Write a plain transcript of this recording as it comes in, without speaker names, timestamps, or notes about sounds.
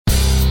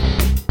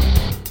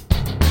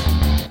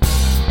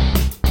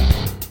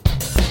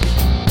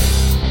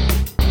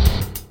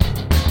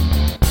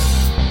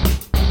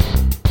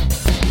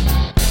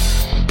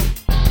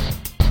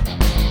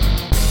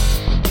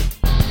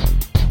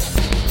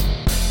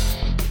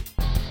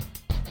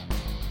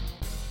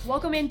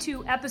Welcome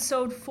into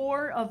episode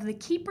 4 of The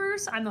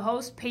Keepers. I'm the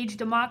host, Paige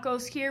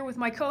Demacos, here with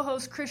my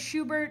co-host, Chris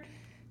Schubert.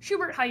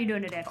 Schubert, how you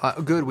doing today?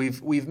 Good.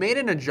 We've made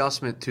an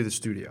adjustment to the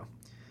studio.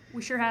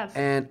 We sure have.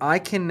 And I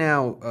can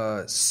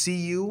now see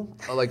you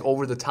like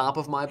over the top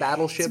of my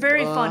battleship. It's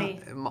very funny.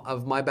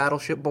 Of my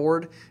battleship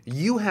board.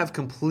 You have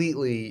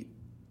completely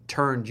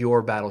turned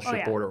your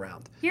battleship board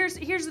around. Here's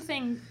the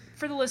thing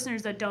for the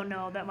listeners that don't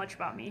know that much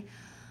about me.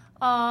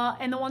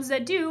 And the ones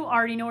that do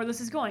already know where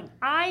this is going.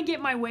 I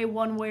get my way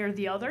one way or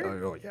the other.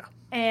 Oh, yeah.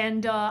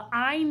 And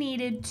I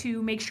needed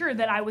to make sure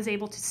that I was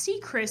able to see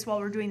Chris while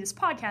we're doing this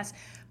podcast,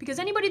 because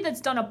anybody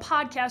that's done a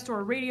podcast or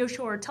a radio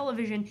show or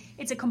television,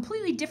 it's a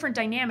completely different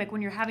dynamic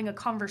when you're having a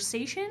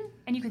conversation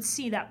and you can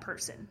see that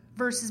person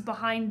versus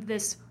behind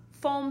this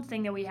foam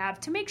thing that we have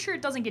to make sure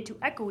it doesn't get too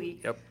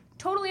echoey. Yep.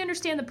 Totally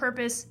understand the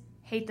purpose.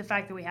 Hate the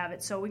fact that we have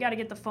it, so we got to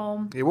get the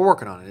foam. Yeah, we're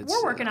working on it.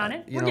 We're working on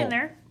it. We're getting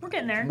there. We're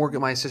getting there.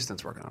 My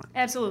assistant's working on it.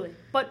 Absolutely.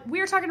 But we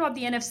were talking about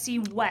the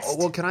NFC West. Oh,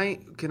 well, can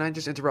I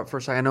just interrupt for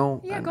a second? I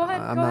know. Yeah, go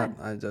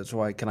ahead. That's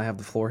why. Can I have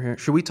the floor here?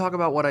 Should we talk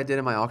about what I did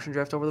in my auction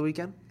draft over the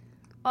weekend?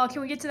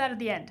 Can we get to that at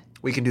the end?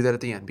 We can do that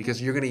at the end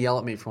because you're going to yell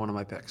at me for one of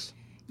my picks.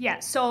 Yeah.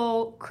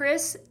 So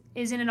Chris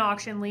is in an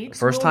auction league.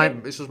 This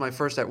was my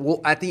first time. Well,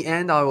 at the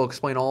end, I will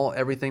explain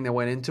everything that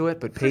went into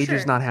it, but Paige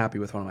is not happy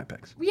with one of my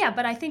picks. Yeah,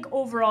 but I think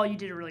overall you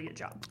did a really good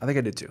job. I think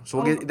I did too.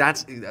 So we'll get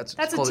that's a teaser.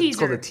 It's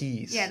called a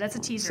tease. Yeah, that's a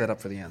teaser. Set up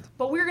for the end.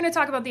 But we're going to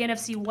talk about the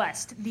NFC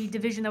West, the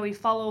division that we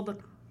follow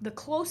the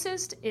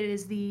closest. It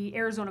is the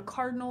Arizona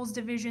Cardinals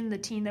division, the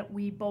team that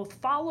we both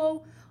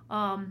follow.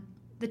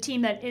 The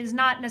team that is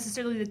not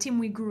necessarily the team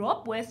we grew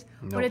up with,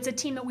 but it's a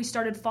team that we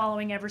started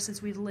following ever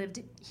since we've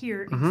lived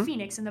here in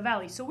Phoenix in the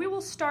Valley. So we will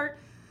start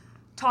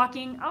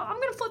talking. I'm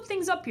going to flip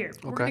things up here.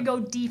 We're going to go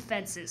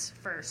defenses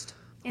first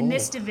in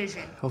this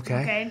division.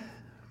 Okay.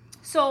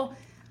 So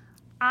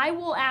I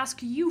will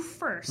ask you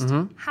first,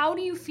 how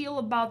do you feel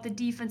about the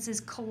defenses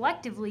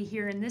collectively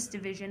here in this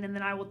division? And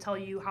then I will tell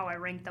you how I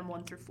rank them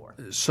 1 through 4.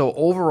 So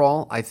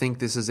overall, I think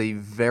this is a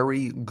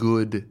very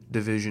good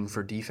division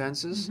for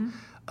defenses.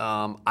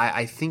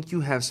 I think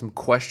you have some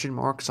question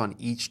marks on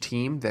each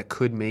team that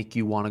could make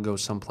you want to go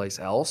someplace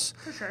else.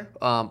 For sure.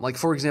 Like,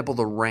 for example,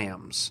 the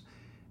Rams.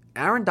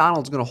 Aaron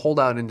Donald's going to hold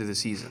out into the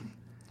season.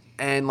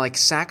 And,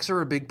 sacks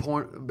are a big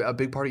part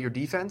of your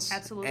defense.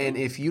 Absolutely. And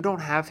if you don't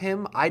have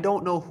him, I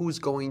don't know who's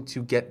going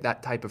to get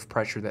that type of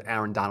pressure that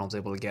Aaron Donald's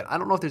able to get. I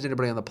don't know if there's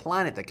anybody on the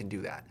planet that can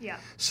do that. Yeah.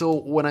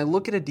 So when I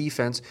look at a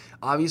defense,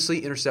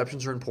 obviously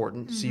interceptions are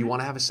important, so you want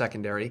to have a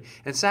secondary.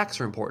 And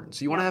sacks are important,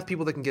 so you want to have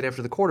people that can get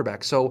after the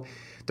quarterback. So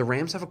the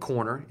Rams have a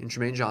corner in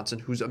Jermaine Johnson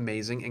who's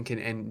amazing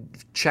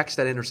and checks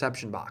that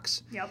interception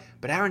box. Yep.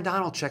 But Aaron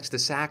Donald checks the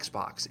sacks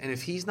box. And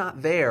if he's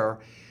not there,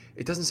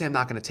 it doesn't say I'm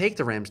not going to take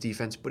the Rams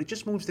defense, but it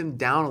just moves them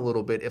down a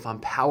little bit if I'm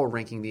power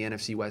ranking the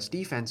NFC West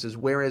defenses.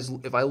 Whereas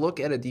if I look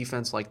at a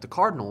defense like the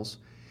Cardinals,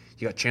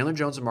 you got Chandler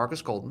Jones and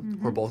Marcus Golden,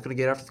 who are both going to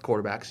get after the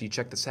quarterback, so you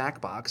check the sack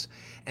box.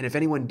 And if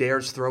anyone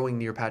dares throwing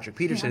near Patrick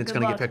Peterson, it's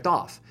going to get picked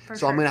off. I'm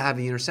going to have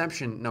the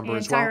interception number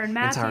as well. And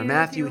Tyrann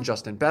Mathieu and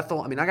Justin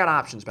Bethel. I mean, I got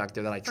options back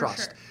there that I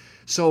trust. Sure.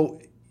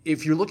 So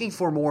if you're looking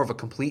for more of a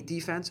complete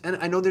defense, and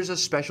I know there's a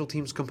special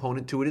teams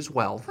component to it as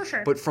well, for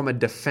sure. But from a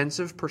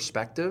defensive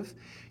perspective,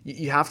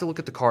 you have to look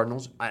at the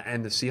Cardinals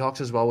and the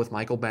Seahawks as well with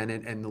Michael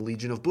Bennett and the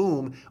Legion of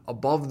Boom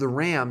above the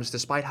Rams,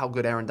 despite how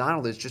good Aaron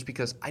Donald is, just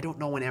because I don't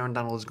know when Aaron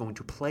Donald is going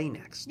to play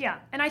next. Yeah,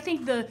 and I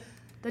think the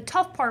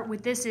tough part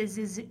with this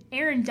is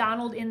Aaron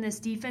Donald in this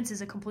defense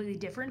is a completely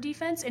different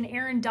defense, and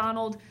Aaron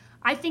Donald,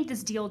 I think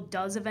this deal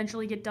does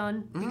eventually get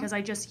done because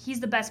he's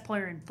the best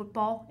player in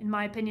football, in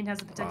my opinion, has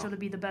the potential to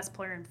be the best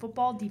player in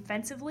football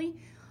defensively.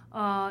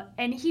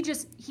 And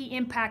he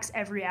impacts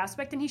every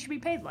aspect, and he should be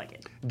paid like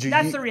it.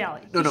 That's the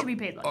reality. He should be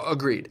paid like it.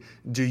 Agreed.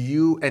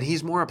 And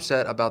he's more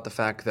upset about the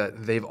fact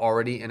that they've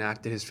already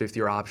enacted his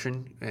 5th-year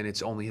option, and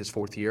it's only his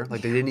 4th year. They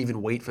didn't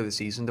even wait for the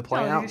season to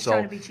play out. They're just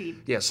trying to be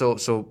cheap. Yeah,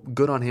 so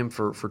good on him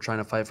for trying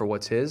to fight for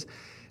what's his.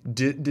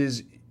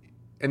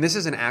 And this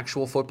is an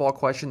actual football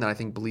question that I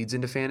think bleeds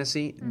into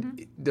fantasy.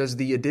 Does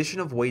the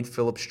addition of Wade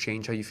Phillips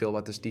change how you feel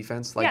about this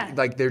defense?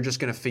 Like they're just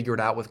going to figure it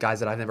out with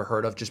guys that I've never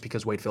heard of just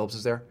because Wade Phillips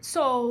is there?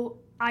 So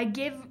I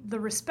give the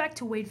respect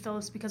to Wade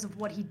Phillips because of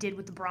what he did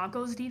with the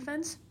Broncos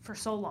defense for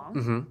so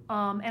long.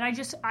 And I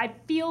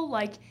feel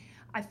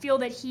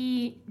that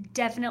he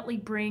definitely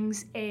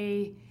brings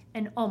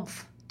an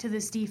oomph to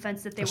this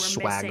defense that they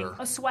were missing.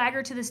 A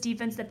swagger to this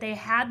defense that they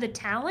had the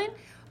talent,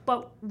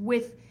 but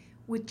with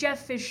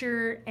Jeff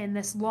Fisher and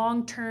this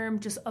long-term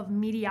just of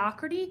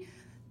mediocrity,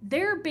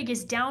 their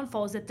biggest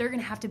downfall is that they're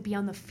going to have to be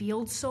on the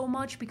field so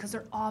much because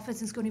their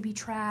offense is going to be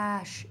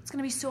trash. It's going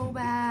to be so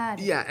bad.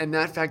 Yeah, and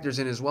that factors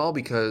in as well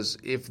because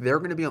if they're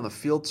going to be on the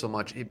field so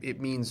much, it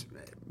means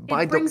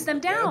it brings them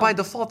down. By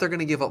default, they're going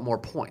to give up more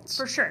points.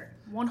 For sure,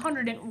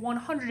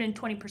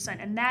 120%.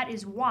 And that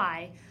is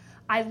why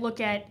I look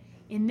at,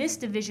 in this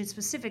division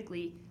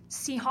specifically,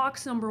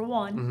 Seahawks number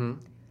 1,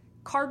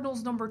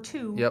 Cardinals number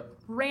 2,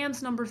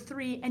 Rams number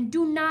 3, and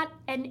do not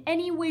in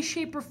any way,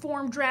 shape, or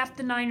form draft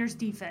the Niners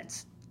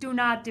defense. Do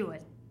not do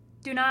it.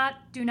 Do not.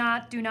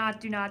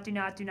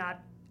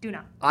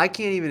 I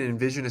can't even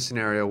envision a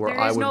scenario where There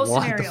I is would no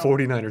want scenario. the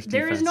 49ers defense.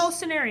 There is no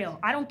scenario.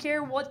 I don't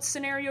care what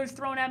scenario is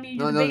thrown at me.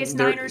 You're the biggest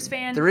Niners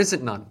fan. There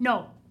isn't none.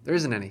 No. There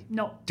isn't any.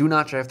 No. Do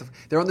not draft.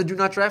 They're on the do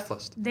not draft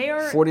list. They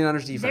are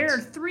 49ers defense. There are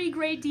 3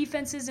 great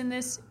defenses in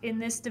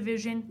this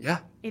division. Yeah.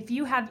 If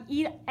you have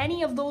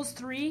any of those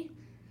 3,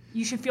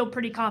 you should feel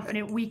pretty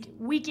confident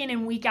week in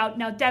and week out.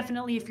 Now,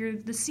 definitely, if you're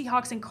the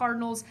Seahawks and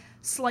Cardinals,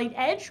 slight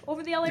edge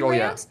over the LA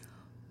Rams. Yeah.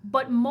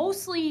 But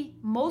mostly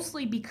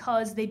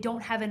because they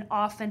don't have an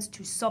offense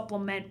to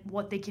supplement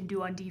what they can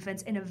do on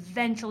defense. And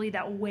eventually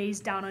that weighs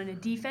down on a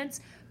defense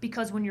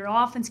because when your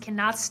offense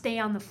cannot stay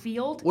on the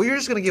field. Well, you're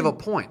just going to give up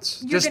points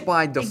just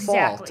by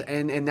default.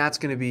 Exactly. And that's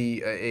going to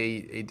be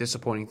a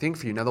disappointing thing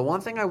for you. Now, the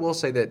one thing I will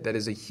say that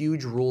is a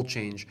huge rule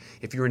change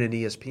if you're in an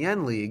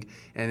ESPN league,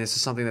 and this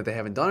is something that they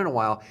haven't done in a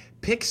while,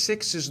 pick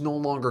sixes no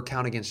longer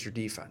count against your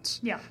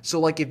defense. Yeah. So,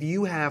 like if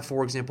you have,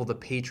 for example, the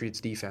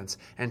Patriots defense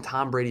and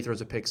Tom Brady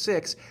throws a pick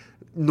six,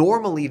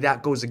 normally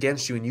that goes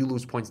against you and you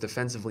lose points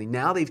defensively.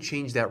 Now they've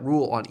changed that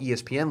rule on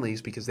ESPN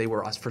leagues because they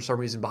were, for some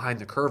reason, behind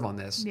the curve on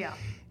this. Yeah.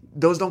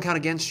 Those don't count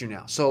against you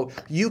now. So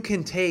you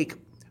can take,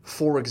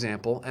 for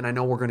example, and I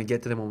know we're going to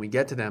get to them when we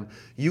get to them,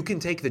 you can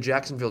take the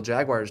Jacksonville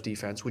Jaguars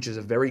defense, which is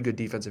a very good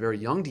defense, a very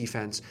young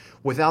defense,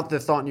 without the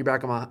thought in your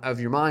back of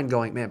your mind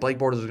going, man, Blake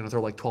Bortles is going to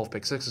throw like 12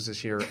 pick sixes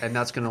this year, and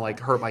that's going to like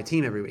hurt my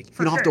team every week.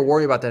 You don't have to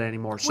worry about that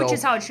anymore. Which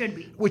is how it should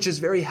be. Which is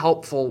very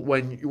helpful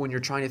when you're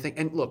trying to think.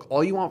 And look,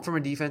 all you want from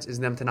a defense is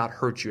them to not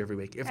hurt you every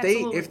week. If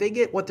they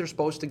get what they're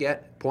supposed to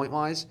get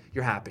point-wise,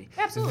 you're happy.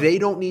 Absolutely. They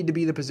don't need to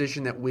be the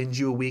position that wins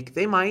you a week.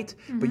 They might,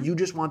 but you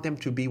just want them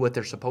to be what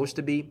they're supposed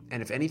to be.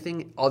 And if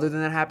anything other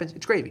than that happens,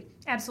 it's gravy.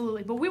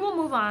 Absolutely. But we will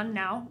move on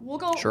now. We'll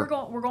go. Sure.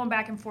 We're going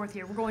back and forth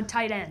here. We're going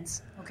tight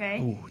ends.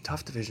 Okay. Ooh,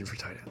 tough division for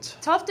tight ends.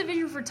 Tough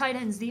division for tight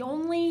ends. The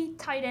only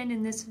tight end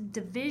in this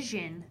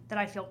division that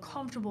I feel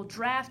comfortable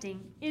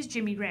drafting is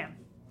Jimmy Graham.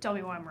 Tell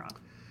me why I'm wrong.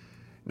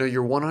 No,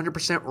 you're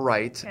 100%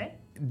 right. Okay.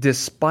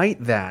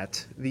 Despite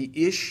that, the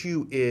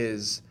issue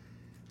is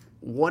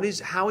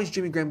how is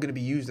Jimmy Graham going to be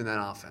used in that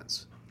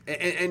offense?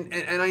 And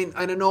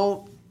I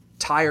know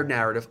tired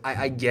narrative.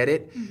 I get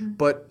it,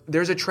 but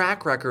there's a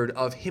track record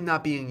of him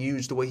not being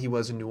used the way he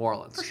was in New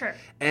Orleans. For sure.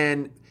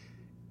 And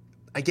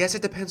I guess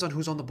it depends on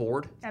who's on the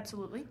board.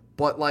 Absolutely.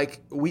 But like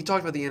we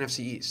talked about the NFC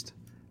East.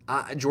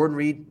 Jordan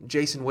Reed,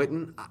 Jason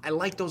Witten, I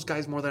like those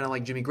guys more than I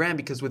like Jimmy Graham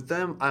because with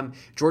them,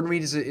 Jordan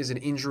Reed is an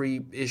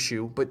injury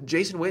issue, but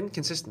Jason Witten,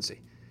 consistency.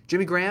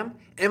 Jimmy Graham,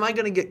 am I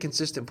going to get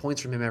consistent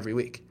points from him every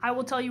week? I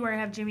will tell you where I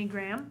have Jimmy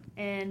Graham,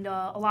 and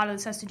a lot of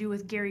this has to do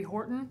with Gary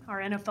Horton,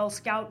 our NFL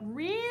scout,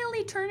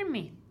 really turning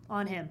me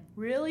on him,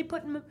 really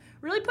putting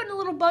a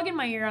little bug in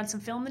my ear on some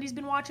film that he's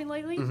been watching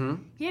lately.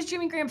 He has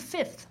Jimmy Graham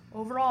 5th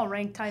overall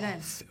ranked tight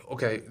end.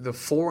 Okay, the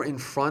 4 in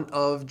front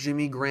of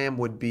Jimmy Graham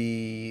would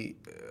be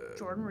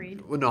Jordan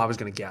Reed. Well, no, I was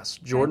going to guess.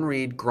 Jordan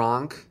Reed,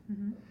 Gronk.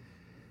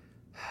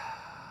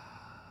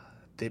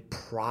 They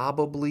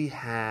probably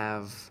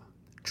have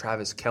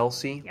Travis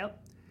Kelce. Yep.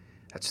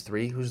 That's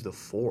 3. Who's the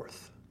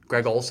 4th?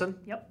 Greg Olsen?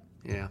 Yep.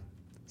 Yeah.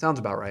 Sounds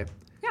about right.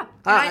 Yeah.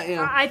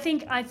 Yeah. I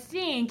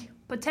think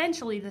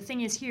potentially the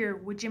thing is here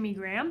with Jimmy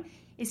Graham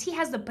is he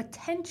has the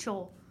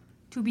potential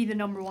to be the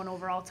number 1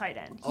 overall tight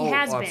end. He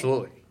has been.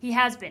 Absolutely. He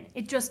has been.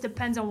 It just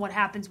depends on what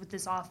happens with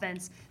this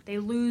offense. They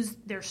lose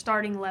their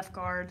starting left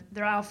guard.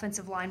 Their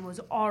offensive line was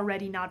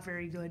already not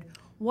very good.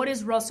 What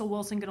is Russell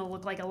Wilson going to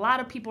look like? A lot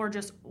of people are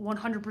just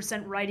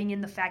 100% writing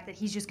in the fact that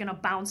he's just going to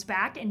bounce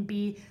back and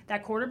be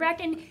that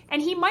quarterback, and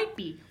he might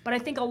be. But I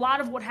think a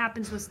lot of what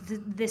happens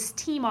with this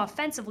team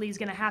offensively is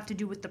going to have to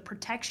do with the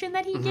protection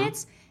that he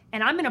gets,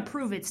 and I'm going to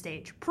prove it,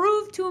 Stage.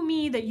 Prove to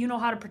me that you know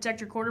how to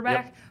protect your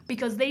quarterback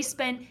because they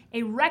spent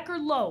a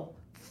record low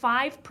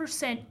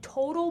 5%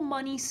 total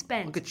money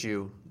spent. Look at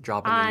you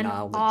dropping on the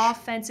knowledge.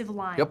 Offensive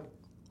line. Yep.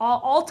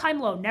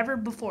 All-time low. Never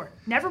before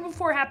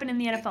happened in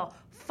the NFL.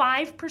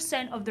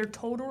 5% of their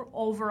total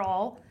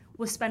overall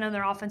was spent on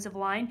their offensive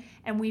line,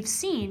 and we've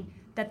seen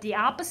that the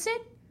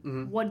opposite,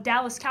 what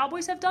Dallas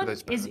Cowboys have done,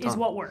 is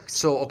what works.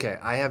 So, okay,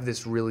 I have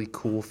this really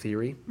cool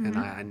theory,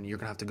 and you're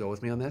going to have to go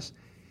with me on this.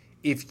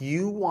 If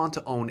you want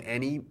to own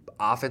any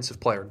offensive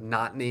player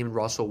not named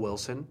Russell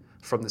Wilson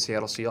from the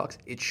Seattle Seahawks,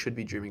 it should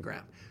be Jimmy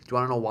Graham. Do you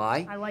want to know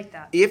why? I like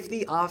that. If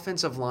the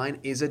offensive line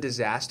is a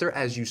disaster,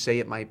 as you say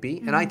it might be,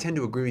 and I tend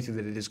to agree with you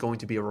that it is going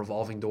to be a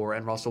revolving door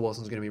and Russell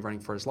Wilson's going to be running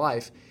for his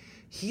life,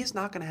 he is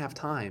not going to have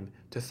time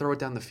to throw it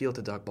down the field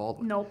to Doug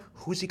Baldwin. Nope.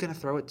 Who's he going to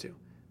throw it to?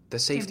 The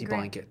safety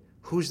blanket.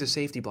 Who's the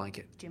safety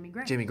blanket? Jimmy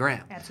Graham. Jimmy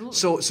Graham.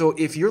 Absolutely. So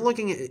if you're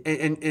looking at,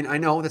 and I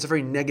know that's a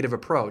very negative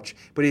approach,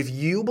 but if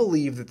you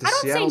believe that the I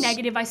don't Seattle say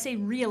negative, I say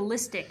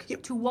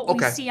realistic to what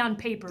we see on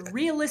paper.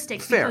 Realistic.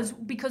 Fair.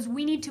 Because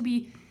we need to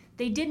be.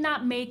 They did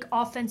not make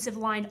offensive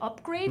line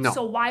upgrades,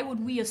 so why would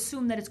we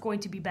assume that it's going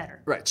to be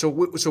better? Right. So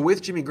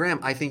with Jimmy Graham,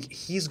 I think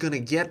he's going to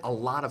get a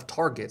lot of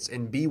targets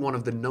and be one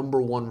of the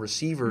number 1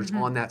 receivers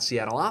on that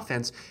Seattle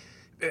offense.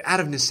 out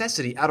of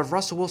necessity, out of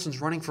Russell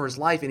Wilson's running for his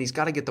life, and he's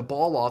got to get the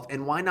ball off,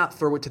 and why not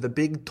throw it to the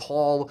big,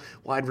 tall,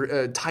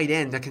 wide tight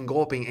end that can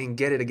go up and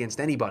get it against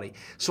anybody?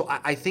 So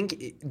I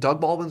think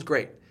Doug Baldwin's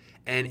great.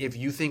 And if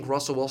you think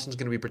Russell Wilson's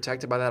going to be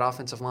protected by that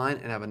offensive line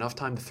and have enough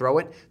time to throw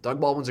it, Doug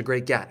Baldwin's a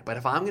great guy. But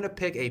if I'm going to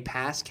pick a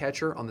pass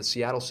catcher on the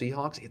Seattle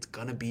Seahawks, it's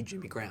going to be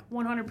Jimmy Graham.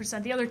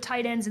 100%. The other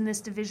tight ends in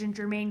this division,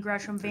 Jermaine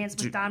Gresham,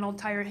 Vance McDonald,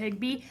 Tyler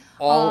Higbee.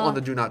 All on the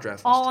do not draft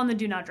list. All on the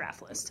do not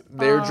draft list.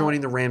 They're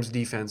joining the Rams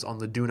defense on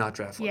the do not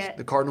draft list. Yeah.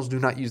 The Cardinals do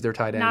not use their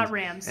tight end. Not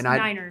Rams. And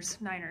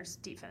Niners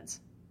defense.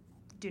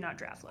 Do not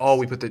draft list. Oh,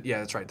 we put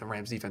that's right. The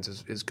Rams defense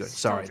is good.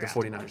 Sorry, the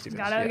 49ers defense.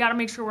 Gotta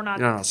make sure we're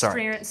not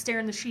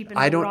staring the sheep in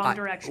the wrong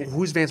direction.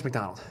 Who's Vance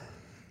McDonald?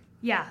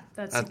 Yeah,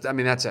 that's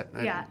it.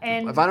 Yeah,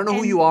 and if I don't know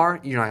who you are,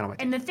 you're not gonna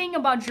like it. And the thing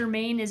about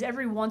Jermaine is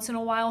every once in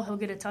a while he'll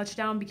get a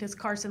touchdown because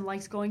Carson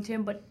likes going to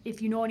him. But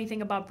if you know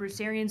anything about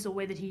Bruce Arians, the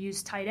way that he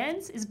used tight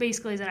ends is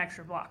basically as an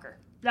extra blocker.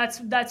 That's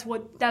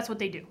what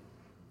they do.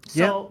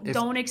 So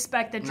don't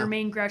expect that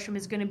Jermaine Gresham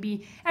is going to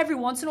be every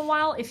once in a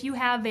while. If you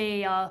have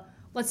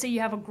let's say you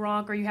have a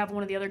Gronk or you have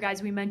one of the other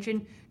guys we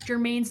mentioned,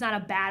 Jermaine's not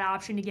a bad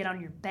option to get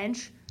on your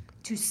bench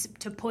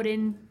to put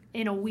in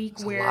a week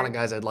There's where... a lot of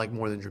guys I'd like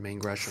more than Jermaine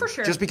Gresham. For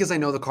sure. Just because I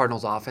know the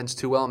Cardinals offense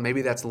too well.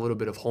 Maybe that's a little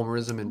bit of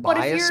homerism and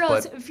bias.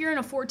 If you're in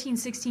a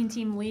 14-16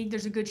 team league,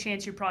 there's a good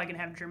chance you're probably going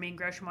to have Jermaine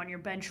Gresham on your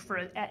bench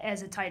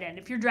as a tight end.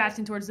 If you're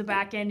drafting towards the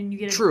back end and you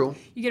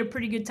get a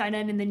pretty good tight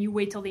end and then you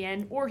wait till the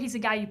end, or he's a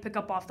guy you pick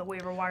up off the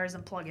waiver wires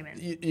and plug him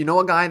in. You know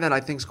a guy that I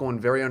think is going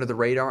very under the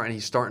radar and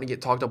he's starting to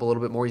get talked up a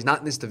little bit more. He's not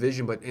in this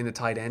division, but in the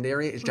tight end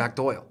area is Jack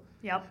Doyle.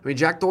 Yep. I mean,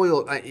 Jack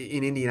Doyle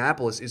in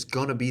Indianapolis is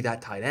going to be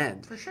that tight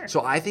end. For sure.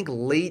 So I think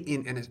late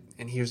in –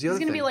 and here's the other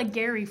thing. He's going to be like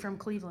Gary from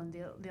Cleveland.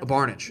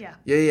 Barnage.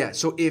 Yeah.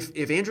 So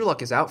if Andrew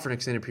Luck is out for an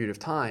extended period of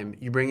time,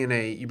 you bring in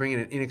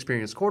an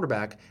inexperienced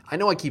quarterback. I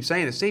know I keep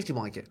saying a safety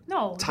blanket.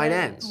 No. Tight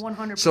ends.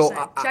 100%.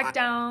 So check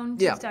down.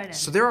 Yeah. Tight end.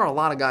 So there are a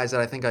lot of guys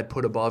that I think I'd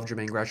put above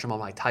Jermaine Gresham on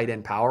my tight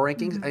end power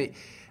rankings.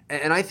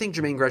 Mm-hmm. I think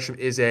Jermaine Gresham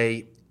is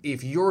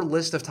if your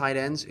list of tight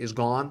ends is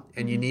gone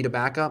and you need a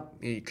backup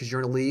because you're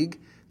in a league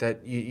 –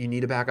 that you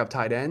need a backup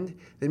tight end,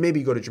 then maybe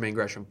you go to Jermaine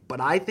Gresham.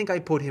 But I think I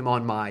put him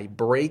on my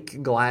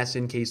break glass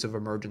in case of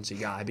emergency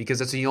guy because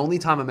that's the only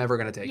time I'm ever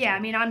going to take him. Yeah, I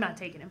mean, I'm not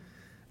taking him.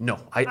 No,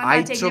 I'm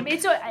not taking him.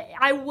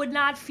 I would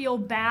not feel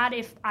bad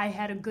if I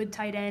had a good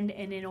tight end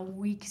and in a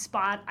weak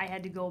spot I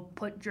had to go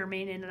put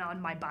Jermaine in on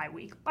my bye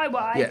week.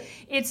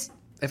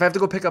 If I have to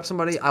go pick up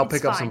somebody, I'll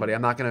pick up somebody.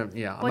 I'm not gonna.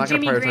 Yeah, I'm not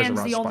gonna prioritize Jimmy Graham's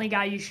the the spot. only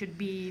guy you should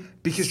be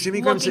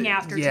looking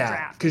after to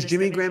draft. Because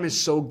Jimmy Graham is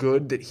so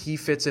good that he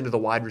fits into the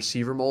wide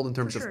receiver mold in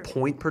terms of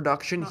point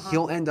production.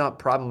 He'll end up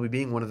probably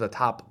being one of the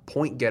top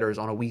point getters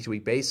on a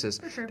week-to-week basis,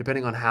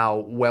 depending on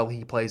how well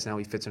he plays and how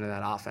he fits into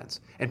that offense.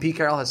 And Pete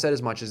Carroll has said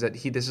as much as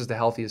that this is the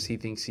healthiest he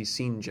thinks he's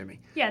seen Jimmy.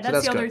 Yeah,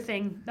 that's the other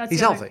thing. He's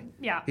healthy.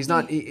 Yeah, he's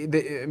not.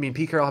 I mean,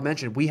 Pete Carroll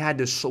mentioned we had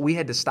to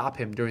stop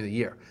him during the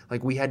year.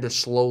 Like we had to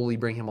slowly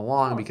bring him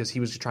along because he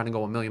was trying to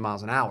go a million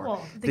miles an hour.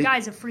 Well, the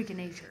guy's a freak of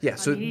nature. Yeah,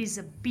 I mean, he's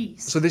a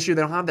beast. So this year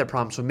they don't have that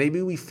problem. So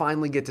maybe we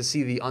finally get to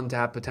see the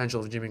untapped potential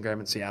of Jimmy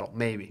Graham in Seattle.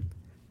 Maybe.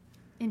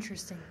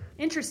 Interesting.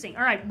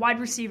 All right, wide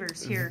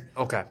receivers here.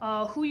 Okay.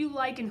 Who you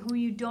like and who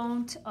you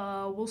don't.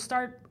 We'll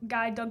start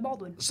Doug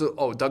Baldwin.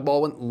 So, Doug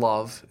Baldwin,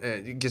 love.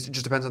 It just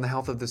depends on the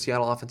health of the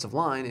Seattle offensive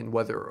line and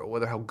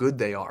whether how good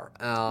they are.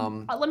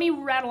 Let me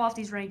rattle off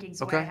these rankings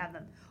the way I have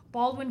them.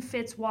 Baldwin,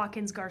 Fitz,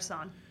 Watkins,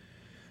 Garcon.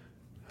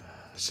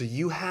 So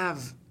you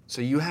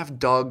have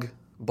Doug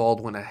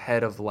Baldwin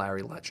ahead of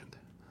Larry Legend.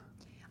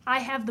 I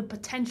have the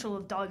potential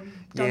of Doug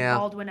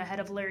Baldwin ahead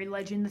of Larry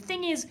Legend.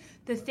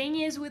 The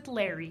thing is with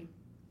Larry,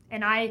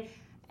 and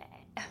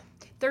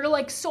they're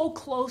like so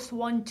close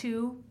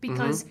 1-2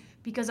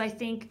 because I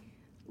think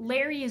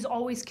Larry is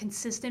always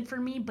consistent for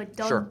me, but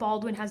Doug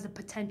Baldwin has the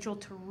potential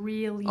to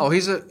really. Oh,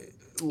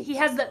 he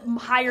has the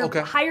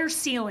higher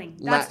ceiling.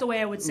 That's the way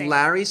I would say.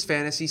 Larry's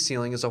fantasy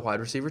ceiling is a wide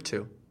receiver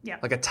 2. Yeah.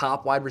 Like a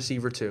top wide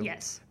receiver 2.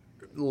 Yes.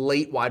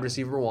 Late wide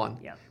receiver 1.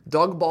 Yeah.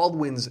 Doug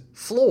Baldwin's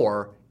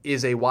floor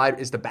is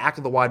the back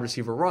of the wide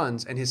receiver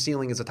runs, and his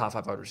ceiling is a top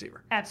 5 wide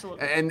receiver.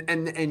 Absolutely.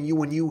 And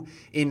you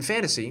in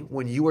fantasy,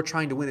 when you are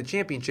trying to win a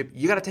championship,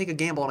 you got to take a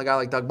gamble on a guy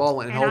like Doug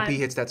Baldwin and hope he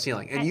hits that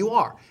ceiling. And you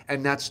are,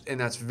 and that's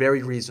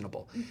very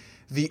reasonable.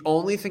 The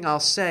only thing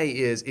I'll say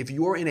is if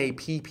you are in a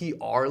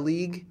PPR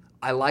league,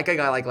 I like a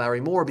guy like Larry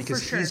Moore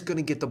because he's going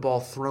to get the ball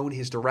thrown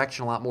his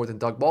direction a lot more than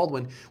Doug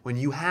Baldwin when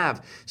you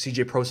have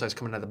C.J. Prosise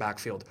coming out of the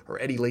backfield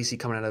or Eddie Lacy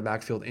coming out of the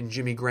backfield and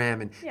Jimmy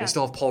Graham and they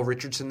still have Paul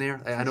Richardson there.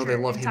 I know they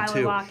love him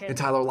too. And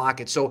Tyler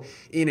Lockett. So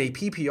in a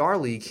PPR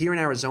league here in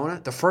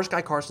Arizona, the first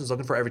guy Carson's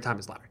looking for every time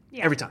is Larry.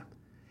 Yeah. Every time.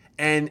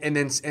 And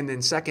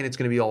then second it's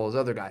going to be all those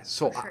other guys.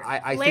 So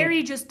I Larry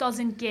think just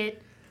doesn't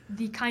get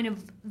the kind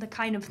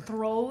of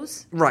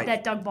throws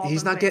that Doug Baldwin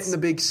He's not getting the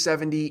big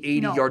 70,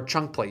 80-yard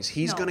chunk plays.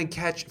 He's going to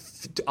catch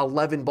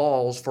 11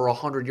 balls for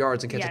 100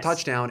 yards and catch a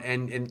touchdown,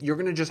 and you're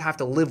going to just have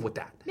to live with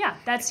that. Yeah,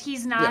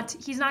 he's not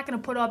going to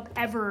put up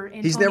ever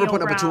Antonio He's never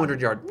put Brown. up a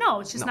 200-yard. No,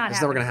 it's just not happening.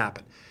 It's never going to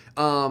happen.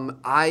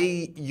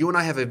 You and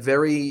I have a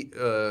very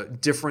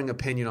differing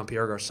opinion on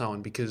Pierre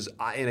Garçon because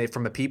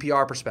from a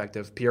PPR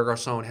perspective, Pierre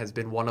Garçon has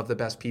been one of the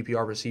best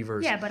PPR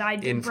receivers. Yeah, but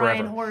Brian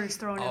forever. Hoyer's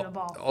throwing in the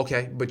ball.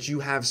 Okay, but you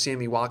have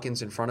Sammy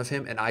Watkins in front of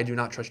him, and I do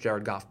not trust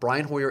Jared Goff.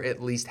 Brian Hoyer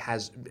at least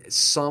has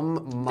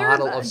some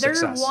model of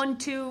success. They're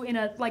 1-2 in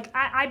a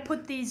I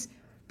put these.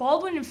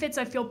 Baldwin and Fitz,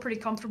 I feel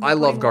pretty comfortable. I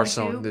love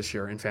Garçon this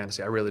year in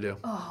fantasy. I really do.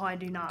 Oh, I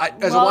do not.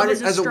 As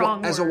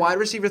a wide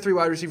receiver 3,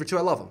 wide receiver 2,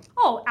 I love him.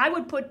 Oh, I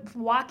would put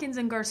Watkins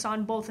and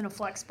Garçon both in a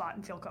flex spot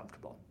and feel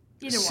comfortable.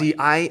 Either one. See,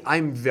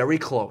 I'm very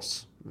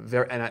close.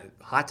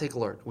 Hot take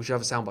alert. We should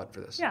have a soundbite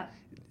for this. Yeah.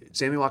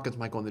 Sammy Watkins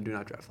might go on the do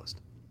not draft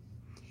list.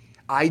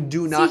 I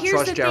do not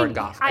trust Jared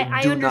Goff.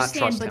 I do not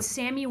trust him. But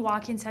Sammy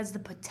Watkins has the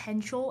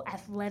potential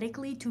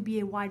athletically to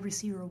be a wide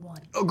receiver 1.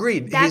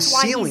 Agreed. His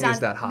ceiling is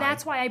that high.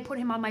 That's why I put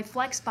him on my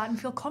flex spot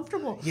and feel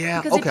comfortable.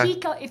 Yeah, because okay.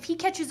 if he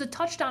catches a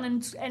touchdown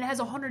and has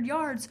 100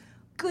 yards,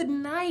 good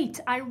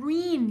night,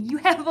 Irene. You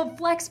have a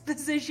flex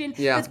position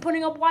that's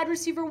putting up wide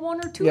receiver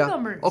 1 or 2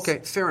 numbers. Okay,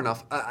 fair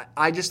enough.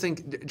 I just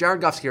think Jared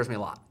Goff scares me a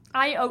lot.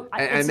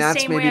 And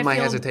that's maybe my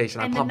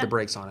hesitation. I pumped the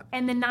brakes on it.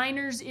 And the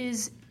Niners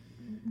is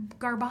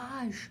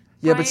garbage.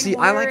 Yeah, but see,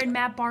 I like and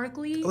Matt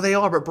Barkley. Oh, they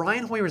are, but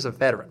Brian Hoyer is a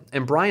veteran,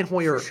 and Brian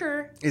Hoyer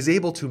sure. is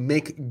able to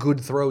make good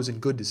throws and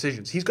good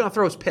decisions. He's going to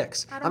throw his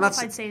picks. I don't know if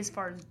I'd say as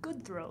far as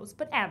good throws,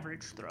 but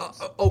average throws.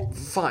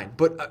 Fine,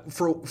 but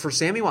for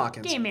Sammy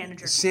Watkins, game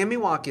manager. Sammy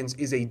Watkins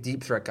is a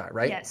deep threat guy,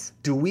 right? Yes.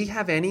 Do we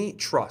have any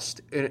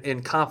trust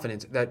and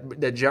confidence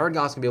that Jared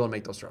Goff's going to be able to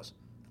make those throws?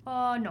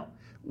 No.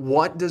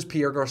 What does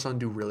Pierre Garçon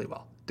do really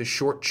well? The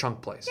short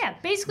chunk plays. Yeah,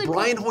 basically.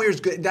 Brian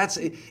Hoyer's good.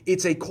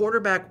 It's a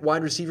quarterback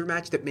wide receiver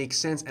match that makes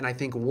sense and I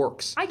think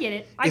works. I get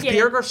it. If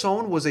Pierre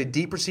Garçon was a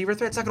deep receiver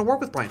threat, it's not going to work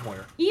with Brian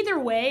Hoyer. Either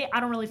way,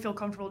 I don't really feel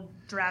comfortable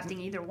drafting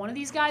either one of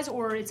these guys,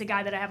 or it's a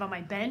guy that I have on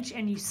my bench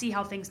and you see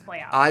how things play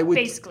out. I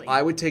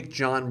would take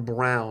John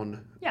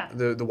Brown,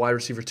 the wide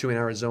receiver 2 in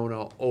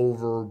Arizona,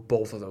 over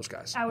both of those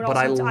guys. I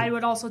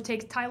would also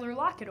take Tyler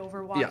Lockett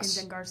over Watkins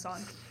and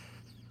Garçon.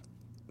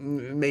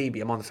 Maybe.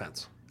 I'm on the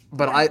fence.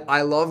 But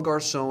I love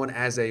Garçon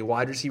as a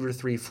wide receiver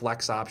 3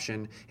 flex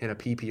option in a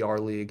PPR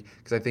league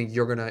because I think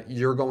you're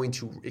going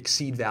to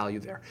exceed value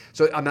there.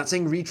 So I'm not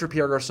saying reach for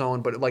Pierre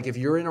Garçon, but like if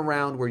you're in a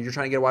round where you're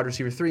trying to get a wide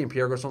receiver 3 and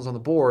Pierre Garçon's on the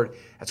board,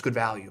 that's good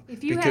value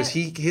because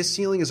his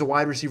ceiling is a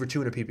wide receiver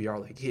 2 in a PPR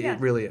league. It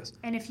really is.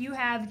 And if you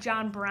have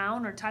John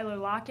Brown or Tyler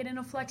Lockett in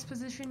a flex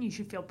position, you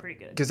should feel pretty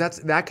good. Because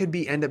that could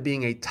end up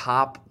being a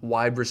top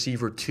wide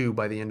receiver 2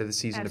 by the end of the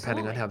season, Absolutely.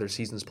 Depending on how their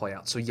seasons play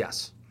out. So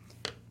yes.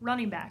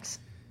 Running backs.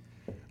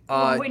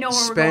 We know where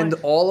spend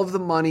all of the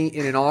money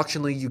in an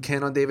auction league you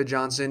can on David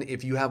Johnson.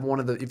 If you have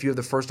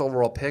the first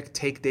overall pick,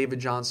 take David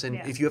Johnson.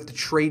 Yeah. If you have to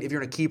trade, if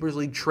you're in a keepers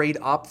league, trade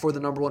up for the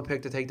number 1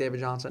 pick to take David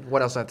Johnson.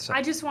 What else do I have to say?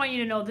 I just want you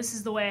to know this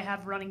is the way I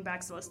have running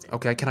backs listed.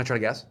 Okay, can I try to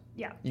guess?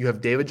 Yeah. You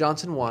have David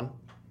Johnson 1.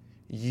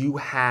 You're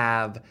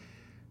going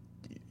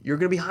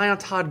to be high on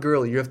Todd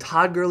Gurley. You have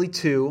Todd Gurley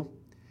 2.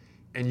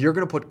 And you're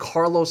going to put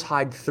Carlos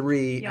Hyde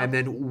 3, and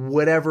then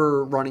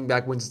whatever running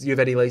back wins. You have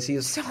Eddie Lacy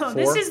as 4?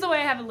 This is the way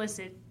I have it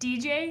listed.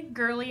 DJ,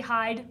 Gurley,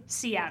 Hyde,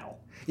 Seattle.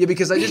 Yeah,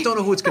 because I just don't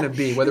know who it's going to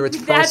be. Whether it's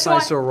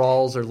Forsyth or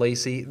Rawls or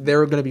Lacy,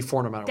 they're going to be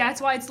 4 no matter what.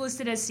 That's why it's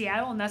listed as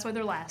Seattle, and that's why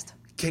they're last.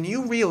 Can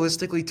you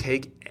realistically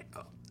take...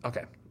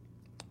 Okay.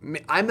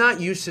 I'm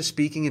not used to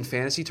speaking in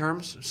fantasy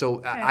terms,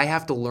 so I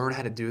have to learn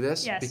how to do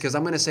this. Yes. Because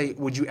I'm going to say,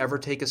 would you ever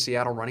take a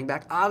Seattle running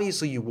back?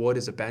 Obviously, you would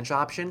as a bench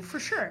option. For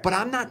sure. But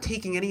I'm not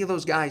taking any of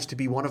those guys to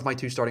be one of my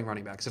 2 starting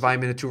running backs if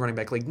I'm in a 2 running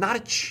back league. Not a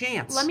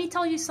chance. Let me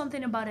tell you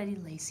something about Eddie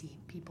Lacy,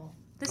 people.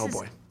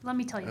 Boy. Let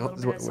me tell you a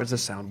little bit. Where's the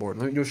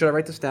soundboard? Should I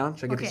write this down?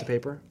 Should I get this to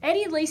paper?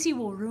 Eddie Lacy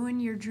will ruin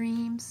your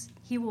dreams.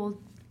 He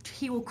will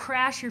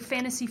crash your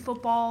fantasy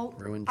football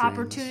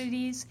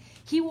opportunities.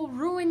 He will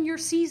ruin your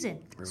season.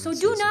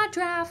 Do not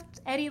draft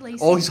Eddie Lacy.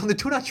 Oh, he's on the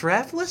do not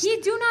draft list?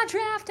 Do not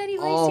draft Eddie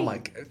Lacy. Oh, my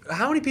God.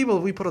 How many people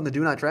have we put on the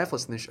do not draft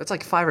list in this? It's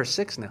like 5 or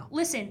 6 now.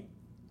 Listen,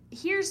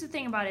 here's the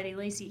thing about Eddie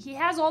Lacy. He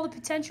has all the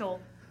potential,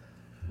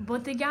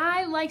 but the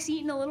guy likes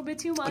eating a little bit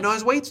too much. No,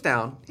 his weight's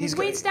down. His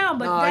weight's down,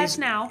 but that's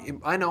now.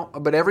 I know,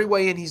 but every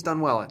weigh-in he's done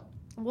well at.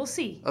 We'll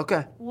see.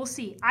 Okay. We'll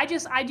see. I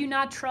do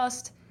not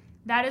trust...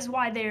 That is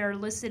why they are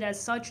listed as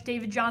such.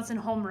 David Johnson,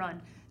 home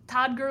run.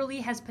 Todd Gurley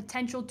has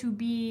potential to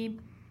be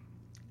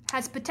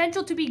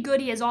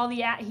good. He has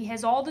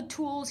all the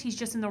tools. He's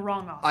just in the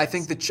wrong offense. I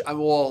think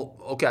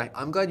okay.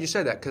 I'm glad you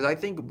said that because I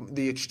think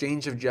the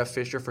exchange of Jeff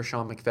Fisher for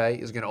Sean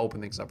McVay is going to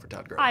open things up for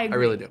Todd Gurley. I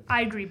really do.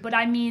 I agree, but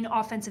I mean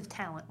offensive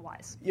talent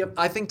wise. Yep,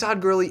 I think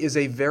Todd Gurley is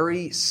a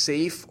very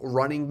safe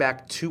running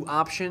back 2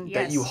 option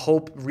that you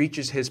hope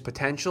reaches his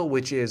potential,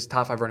 which is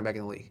top 5 running back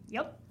in the league.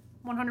 Yep.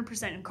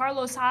 100%. And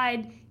Carlos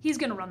Hyde, he's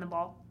going to run the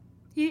ball.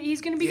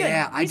 He's going to be good.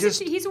 Yeah,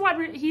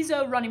 he's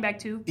a running back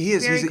too. He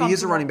is. He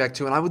is a running back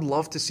too, and I would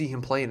love to see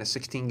him play in a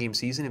 16-game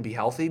season and be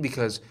healthy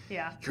because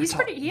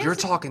you're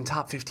talking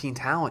top 15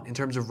 talent in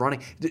terms of running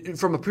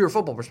from a pure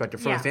football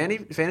perspective. From a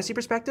fantasy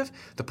perspective,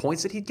 the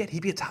points that he'd get,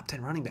 he'd be a top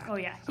 10 running back. Oh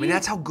yeah, I mean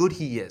that's how good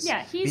he is.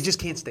 Yeah, he just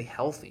can't stay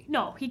healthy.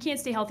 No, he can't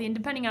stay healthy, and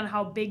depending on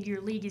how big your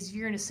league is,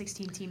 you're in a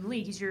 16-team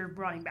league. He's your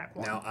running back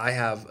one. Now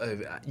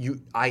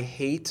I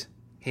hate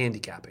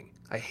handicapping.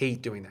 I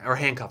hate doing that. Or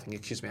handcuffing,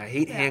 excuse me. I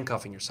hate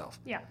handcuffing yourself.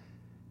 Yeah.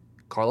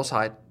 Carlos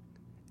Hyde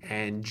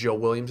and Joe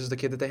Williams is the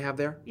kid that they have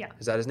there. Yeah.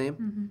 Is that his name?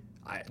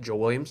 Mm-hmm. Joe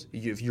Williams.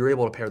 If you're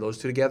able to pair those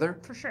two together,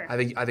 for sure. I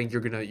think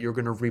you're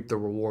gonna reap the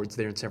rewards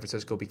there in San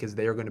Francisco because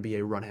they are going to be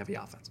a run-heavy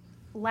offense.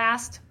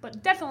 Last,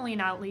 but definitely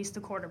not least,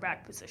 the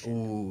quarterback position.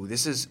 Ooh,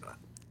 this is...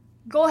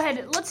 Go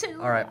ahead. Let's hit.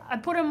 All right. I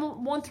put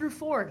him 1 through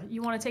 4.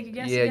 You want to take a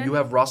guess? Yeah, again? you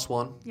have Russ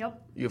 1.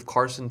 Yep. You have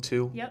Carson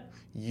 2. Yep.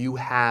 You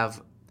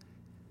have...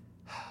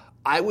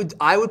 I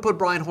would put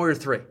Brian Hoyer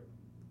 3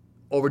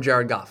 over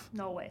Jared Goff.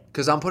 No way.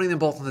 Because I'm putting them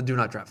both on the do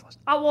not draft list.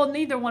 Well,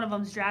 neither one of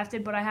them's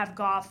drafted, but I have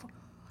Goff.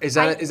 Is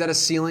that a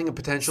ceiling, a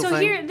potential thing? So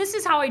here, this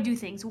is how I do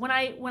things. When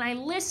I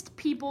list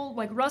people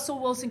like Russell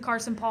Wilson,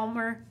 Carson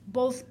Palmer,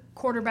 both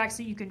quarterbacks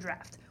that you can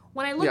draft.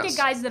 When I look at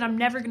guys that I'm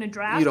never going to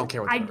draft, you don't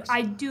care what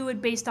I do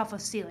it based off of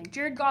ceiling.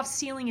 Jared Goff's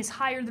ceiling is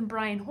higher than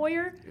Brian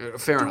Hoyer.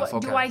 Fair enough.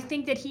 Okay. Do I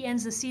think that he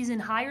ends the season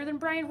higher than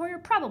Brian Hoyer?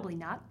 Probably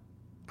not.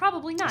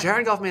 Probably not.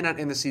 Jared Goff may not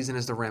end the season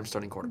as the Rams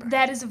starting quarterback.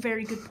 That is a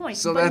very good point.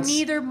 So but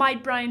neither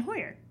might Brian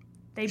Hoyer.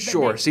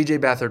 C.J.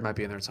 Beathard might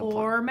be in there at some point.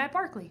 Or Matt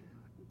Barkley.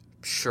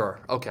 Sure.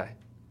 Okay.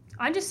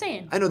 I'm just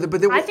saying. I know,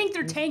 but I think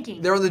they're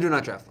tanking. They're on the do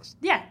not draft list.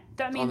 Yeah.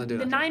 I mean,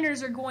 the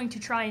Niners are going to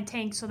try and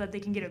tank so that they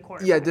can get a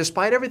quarterback. Yeah,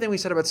 despite everything we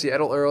said about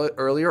Seattle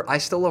earlier, I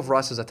still love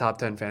Russ as a top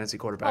 10 fantasy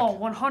quarterback. Oh,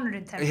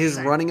 110%. His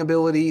running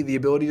ability, the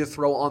ability to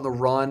throw on the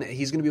run,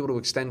 he's going to be able to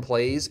extend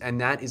plays,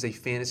 and that is a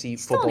fantasy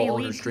football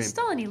owner's dream. He's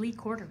still an elite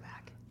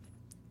quarterback.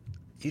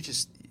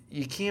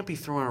 You can't be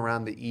throwing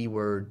around the E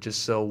word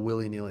just so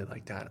willy-nilly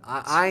like that.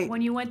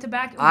 When you went to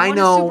went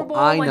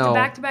to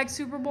back-to-back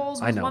Super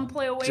Bowls, was one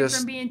play away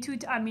from being two.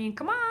 I mean,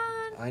 come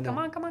on.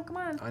 Come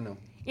on. I know.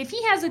 If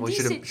he has a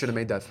decent... should have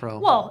made that throw.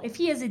 Well, if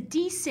he has a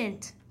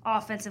decent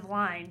offensive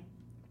line,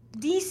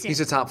 he's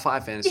a top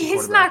 5 fantasy quarterback.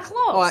 It's not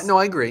close. Oh, no,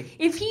 I agree.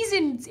 If he's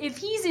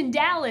in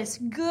Dallas,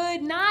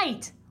 good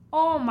night.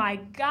 Oh, my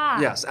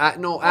God. Yes,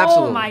 no,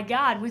 absolutely. Oh, my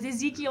God. With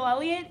Ezekiel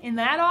Elliott in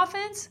that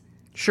offense?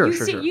 Sure.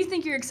 You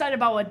think you're excited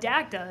about what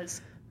Dak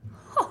does.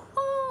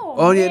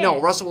 Yeah, no.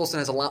 Russell Wilson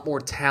has a lot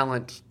more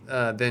talent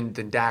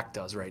than Dak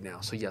does right now.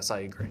 So, yes, I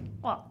agree.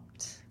 Well,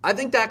 I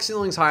think Dak's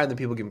ceiling's higher than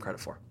people give him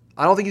credit for.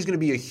 I don't think he's going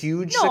to be a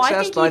huge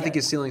success, but I think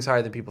his ceiling's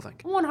higher than people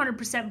think.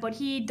 100%, but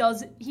he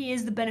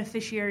is the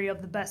beneficiary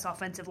of the best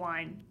offensive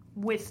line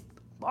with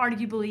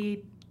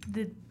arguably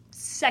the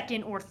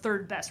second or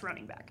third best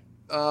running back.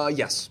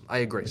 Yes, I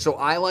agree. So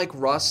I like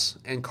Russ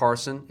and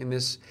Carson in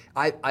this.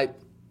 I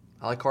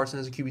like Carson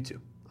as a QB2.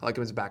 I like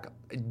him as a backup.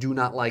 I do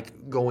not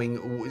like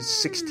going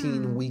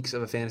 16 weeks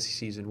of a fantasy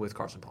season with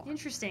Carson Palmer.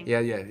 Interesting. Yeah,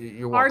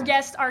 you're welcome.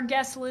 Our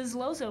guest Liz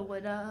Loza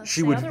would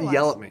she would otherwise.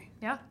 Yell at me.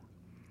 Yeah.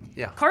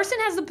 Carson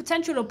has the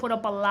potential to put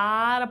up a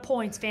lot of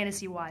points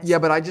fantasy-wise. Yeah,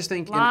 but I just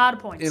think a lot of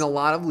points. In a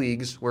lot of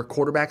leagues where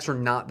quarterbacks are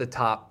not the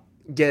top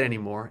get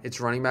anymore,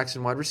 it's running backs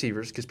and wide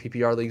receivers because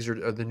PPR leagues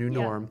are the new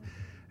norm,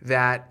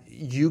 that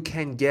you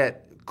can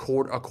get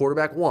a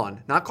quarterback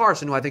 1, not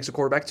Carson, who I think is a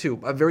quarterback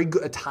 2,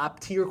 a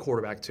top-tier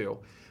quarterback 2,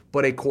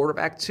 but a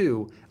quarterback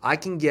 2, I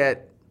can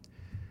get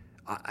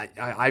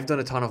I've done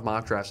a ton of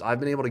mock drafts. I've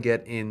been able to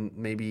get in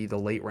maybe the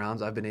late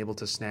rounds. I've been able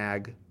to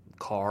snag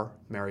Carr,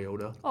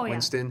 Mariota,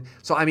 Winston.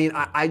 So, I mean,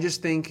 I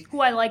just think...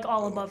 Who I like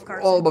all above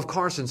Carson. All above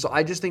Carson. So,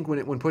 I just think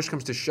when push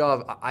comes to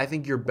shove, I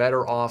think you're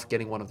better off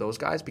getting one of those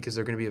guys because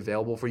they're going to be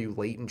available for you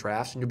late in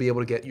drafts, and you'll be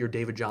able to get your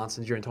David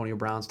Johnsons, your Antonio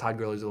Browns, Todd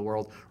Gurley's of the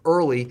world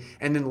early,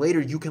 and then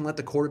later you can let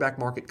the quarterback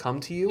market come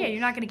to you. Yeah,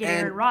 you're not going to get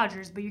Aaron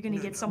Rodgers, but you're going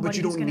to get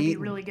somebody who's going to be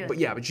really good. But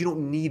you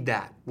don't need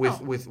that with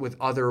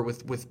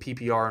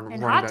PPR and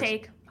running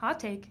backs. Hot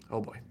take.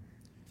 Oh, boy.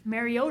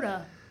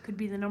 Mariota could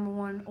be the number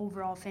 1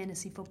 overall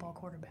fantasy football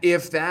quarterback.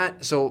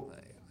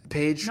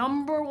 Paige.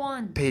 Number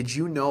 1. Paige,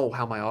 you know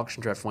how my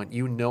auction draft went.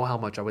 You know how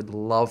much I would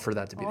love for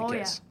that to be the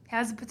case. Yeah.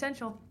 Has the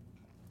potential.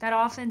 That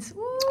offense.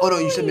 Woo-wee. Oh, no,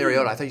 you said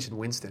Mariota. I thought you said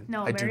Winston.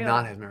 No, I Mariota. do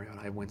not have Mariota.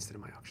 I have Winston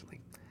in my auction league.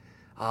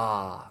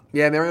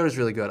 Yeah, Mariota's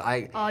really good.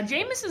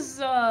 Jameis is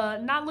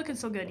not looking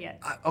so good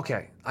yet.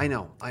 Okay, I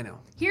know.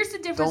 Here's the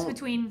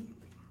difference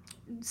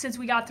since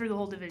we got through the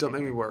whole division. Don't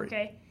make me worry.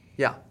 Okay?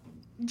 Yeah.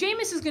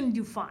 Jameis is going to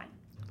do fine.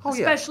 Oh,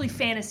 especially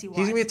fantasy-wise.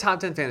 He's going to be a top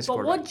 10 fantasy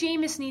quarterback. But what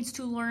Jameis needs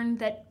to learn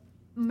that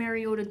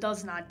Mariota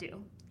does not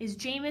do is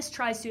Jameis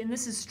tries to, and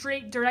this is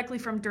straight directly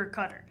from Dirk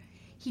Cutter,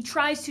 he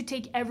tries to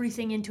take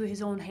everything into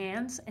his own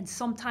hands, and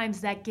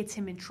sometimes that gets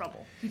him in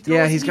trouble.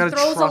 He's got to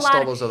trust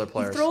all those other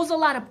players. He throws a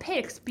lot of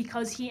picks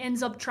because he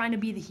ends up trying to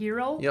be the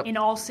hero in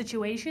all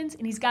situations,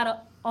 and he's got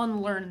to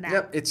unlearn that.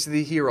 Yep, it's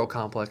the hero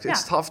complex.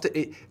 It's tough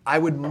to... I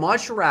would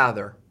much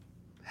rather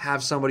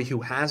have somebody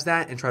who has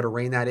that and try to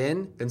rein that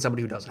in than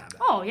somebody who doesn't have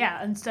that. Oh,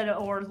 yeah,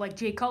 or like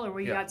Jay Cutler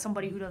where you got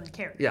somebody who doesn't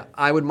care. Yeah,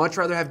 I would much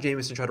rather have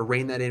Jameis try to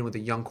rein that in with a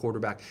young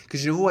quarterback.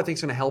 Because you know who I think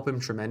is going to help him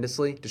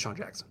tremendously? Deshaun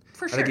Jackson.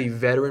 For sure. I think a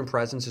veteran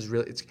presence is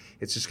really,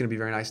 it's just going to be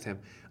very nice to him.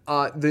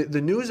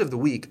 The news of the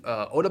week,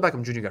 Odell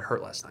Beckham Jr. got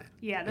hurt last night.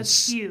 Yeah,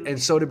 that's huge.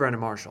 And so did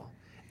Brandon Marshall.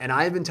 And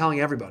I have been telling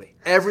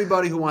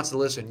everybody who wants to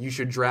listen, you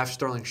should draft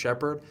Sterling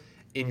Shepard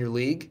in your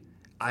league.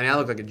 I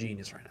look like a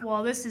genius right now.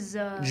 Well, this is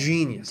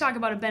genius. Talk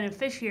about a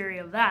beneficiary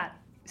of that.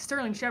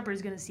 Sterling Shepard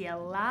is going to see a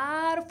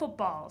lot of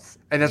footballs.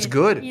 And that's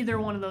good. Either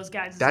one of those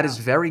guys. That is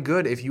very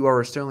good if you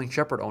are a Sterling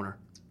Shepard owner.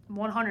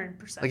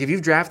 100%. Like if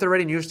you've drafted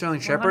already and you have Sterling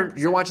Shepard, 100%.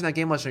 you're watching that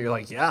game last night. You're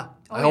like,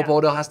 I hope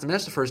Odell has to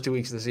miss the first 2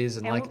 weeks of the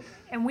season.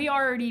 And we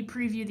already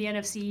previewed the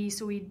NFC,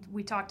 so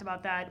we talked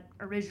about that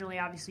originally.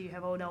 Obviously, you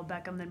have Odell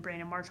Beckham, then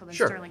Brandon Marshall, then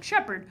Sterling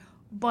Shepard.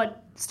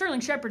 But Sterling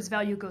Shepard's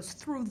value goes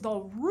through the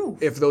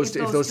roof if those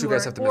two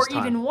guys have to miss time,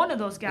 or even one of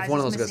those guys. If one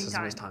of those guys has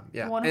to miss time,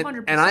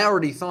 100%. And I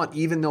already thought,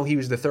 even though he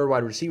was the third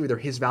wide receiver there,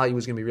 his value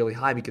was going to be really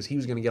high because he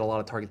was going to get a lot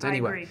of targets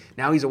anyway. I agree.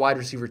 Now he's a wide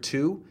receiver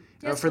 2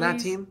 for that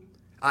team.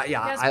 I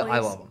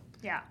love him.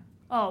 Yeah.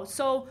 Oh,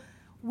 so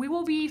we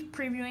will be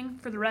previewing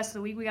for the rest of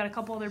the week. We got a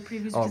couple other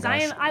previews because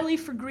I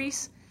leave for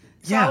Greece.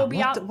 So I will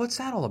be out. What's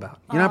that all about?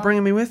 You're not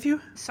bringing me with you?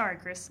 Sorry,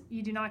 Chris.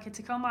 You do not get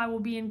to come. I will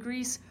be in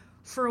Greece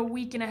for a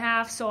week and a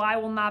half, so I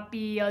will not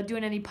be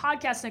doing any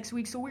podcasts next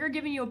week. So we're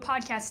giving you a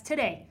podcast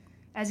today,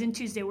 as in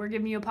Tuesday. We're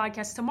giving you a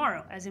podcast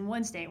tomorrow, as in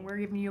Wednesday. And we're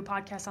giving you a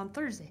podcast on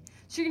Thursday.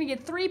 So you're going to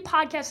get 3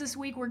 podcasts this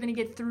week. We're going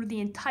to get through the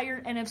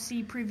entire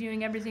NFC,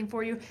 previewing everything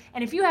for you.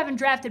 And if you haven't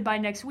drafted by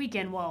next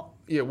weekend, well...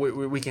 Yeah,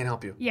 we can't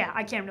help you. Yeah,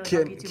 I can't really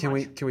help you too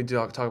much. Can we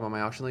talk about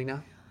my auction league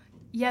now?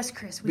 Yes,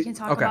 Chris. We can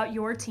talk about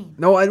your team.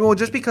 No,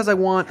 just because I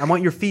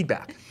want your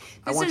feedback.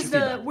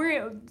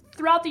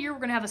 Throughout the year, we're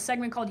going to have a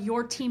segment called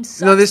Your Team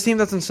Sucks. No, this team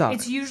doesn't suck.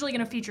 It's usually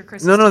going to feature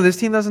Chris. No, this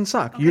team doesn't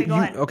suck. Okay, go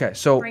ahead. Okay,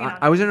 so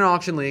I was in an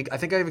auction league. I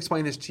think I've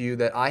explained this to you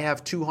that I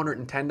have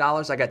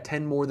 $210. I got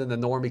 10 more than the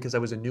norm because I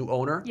was a new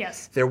owner.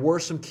 Yes. There were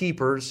some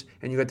keepers,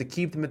 and you had to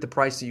keep them at the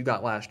price that you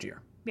got last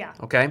year. Yeah.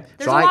 Okay?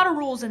 There's a lot of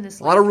rules in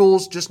this league. A lot of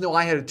rules. Just know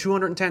I had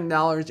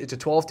 $210. It's a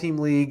 12-team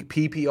league,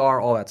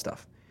 PPR, all that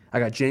stuff. I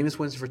got Jameis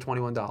Winston for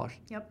 $21.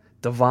 Yep.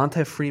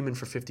 Devonta Freeman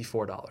for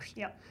 $54.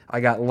 Yep. I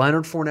got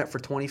Leonard Fournette for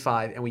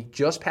 $25, and we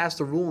just passed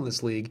a rule in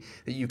this league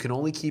that you can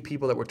only keep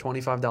people that were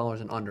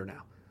 $25 and under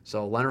now.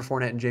 So Leonard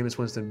Fournette and Jameis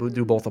Winston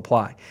do both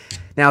apply.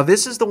 Now,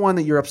 this is the one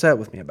that you're upset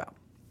with me about.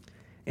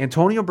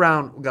 Antonio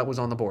Brown was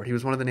on the board. He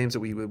was one of the names that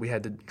we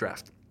had to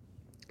draft.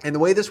 And the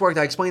way this worked,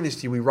 I explained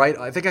this to you.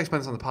 I think I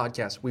explained this on the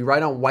podcast. We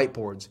write on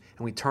whiteboards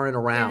and we turn it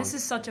around. Yeah, this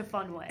is such a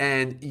fun way.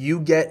 And you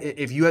get,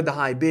 if you had the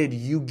high bid,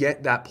 you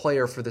get that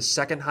player for the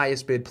second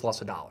highest bid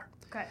plus $1.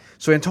 Okay.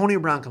 So Antonio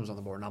Brown comes on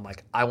the board, and I'm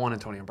like, I want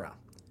Antonio Brown.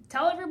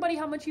 Tell everybody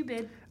how much you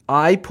bid.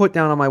 I put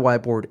down on my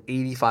whiteboard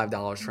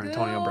 $85 for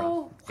Antonio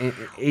Brown.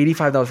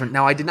 $85 for.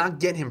 Now, I did not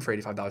get him for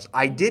 $85.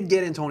 I did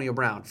get Antonio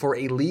Brown for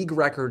a league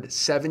record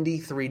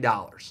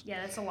 $73. Yeah,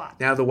 that's a lot.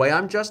 Now, the way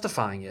I'm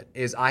justifying it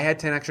is I had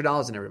 $10 extra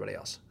than everybody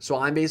else. So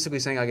I'm basically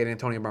saying I get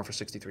Antonio Brown for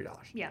 $63.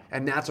 Yeah.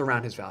 And that's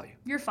around his value.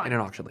 You're fine. In an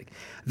auction league.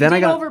 Then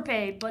I got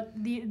overpaid,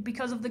 but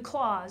because of the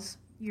clause,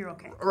 you're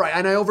okay. Right,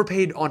 and I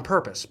overpaid on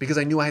purpose because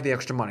I knew I had the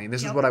extra money, and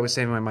this is what I was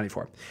saving my money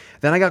for.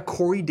 Then I got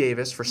Corey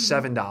Davis for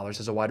 $7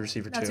 as a wide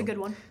receiver 2. That's a good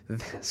one.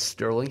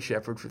 Sterling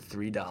Shepard for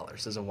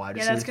 $3 as a wide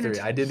receiver that's 3.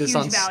 I did this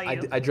on.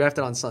 I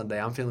drafted on Sunday.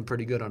 I'm feeling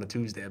pretty good on a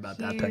Tuesday about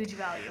that pick. Huge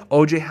value.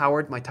 OJ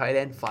Howard, my tight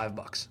end,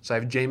 $5. So I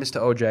have Jameis to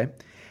OJ.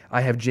 I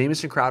have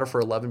Jamison Crowder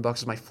for $11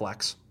 as my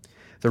flex.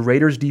 The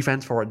Raiders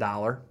defense for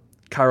 $1.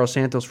 Cairo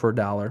Santos for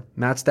 $1.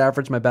 Matt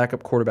Stafford's my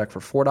backup quarterback for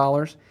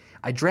 $4.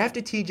 I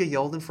drafted T.J.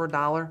 Yeldon for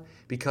 $1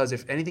 because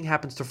if anything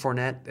happens to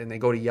Fournette and they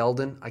go to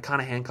Yeldon, I kind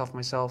of handcuff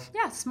myself.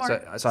 Yeah,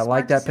 smart. So I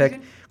like that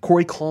pick.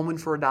 Corey Coleman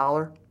for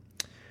 $1.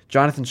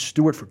 Jonathan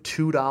Stewart for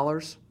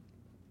 $2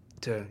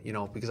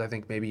 because I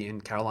think maybe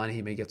in Carolina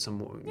he may get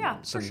some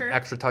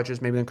extra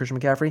touches maybe than Christian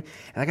McCaffrey.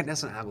 And I got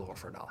Nelson Aguilar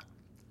for $1.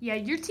 Yeah,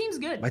 your team's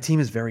good. My team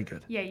is very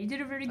good. Yeah, you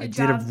did a very good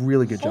job. I did a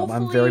really good job.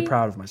 I'm very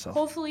proud of myself.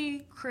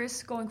 Hopefully,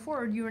 Chris, going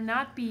forward, you will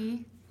not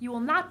be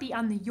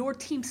on the Your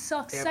Team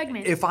Sucks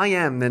segment. If I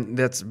am, then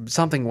that's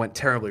something went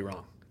terribly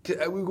wrong.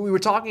 We were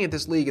talking at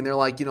this league, and they're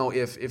like,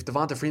 if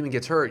Devonta Freeman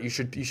gets hurt, you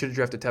should have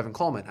drafted Tevin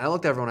Coleman. And I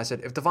looked at everyone, and I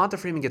said, if Devonta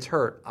Freeman gets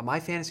hurt, my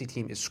fantasy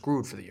team is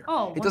screwed for the year.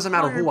 Oh, it doesn't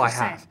matter who I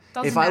have.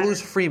 If I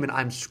lose Freeman,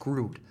 I'm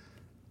screwed.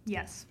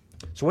 Yes.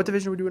 So what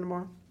division are we doing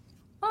tomorrow?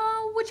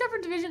 Whichever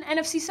division,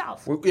 NFC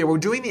South. We're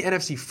doing the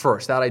NFC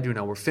first. That I do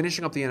know. We're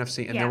finishing up the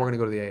NFC, and then we're going to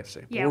go to the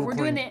AFC. Yeah, we're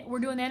doing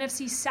the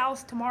NFC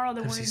South tomorrow.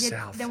 Then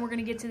we're going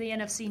to get to the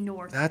NFC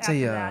North.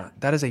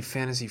 That is a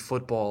fantasy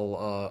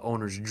football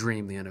owner's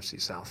dream. The NFC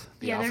South.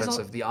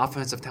 The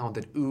offensive talent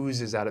that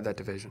oozes out of that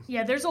division.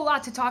 Yeah, there's a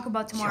lot to talk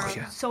about tomorrow.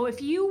 Yeah. So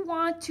if you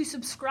want to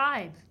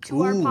subscribe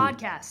to our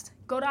podcast,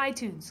 go to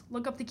iTunes,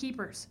 look up The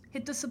Keepers,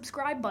 hit the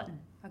subscribe button.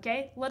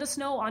 Okay, let us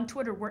know on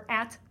Twitter. We're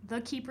at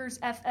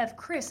TheKeepersFF.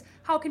 Chris,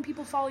 how can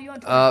people follow you on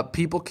Twitter?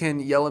 People can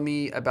yell at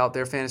me about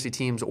their fantasy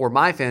teams or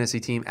my fantasy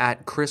team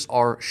at Chris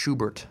R.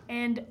 Schubert.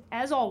 And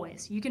as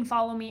always, you can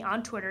follow me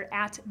on Twitter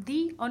at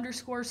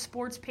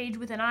 _sportspage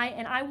with an I,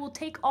 and I will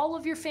take all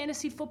of your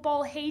fantasy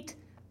football hate.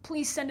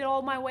 Please send it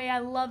all my way. I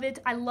love it.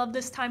 I love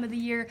this time of the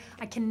year.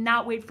 I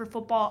cannot wait for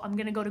football. I'm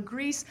going to go to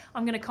Greece.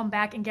 I'm going to come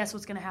back, and guess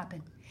what's going to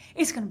happen?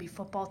 It's going to be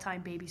football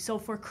time, baby. So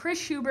for Chris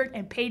Schubert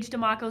and Paige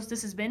DeMacos,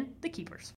 this has been The Keepers.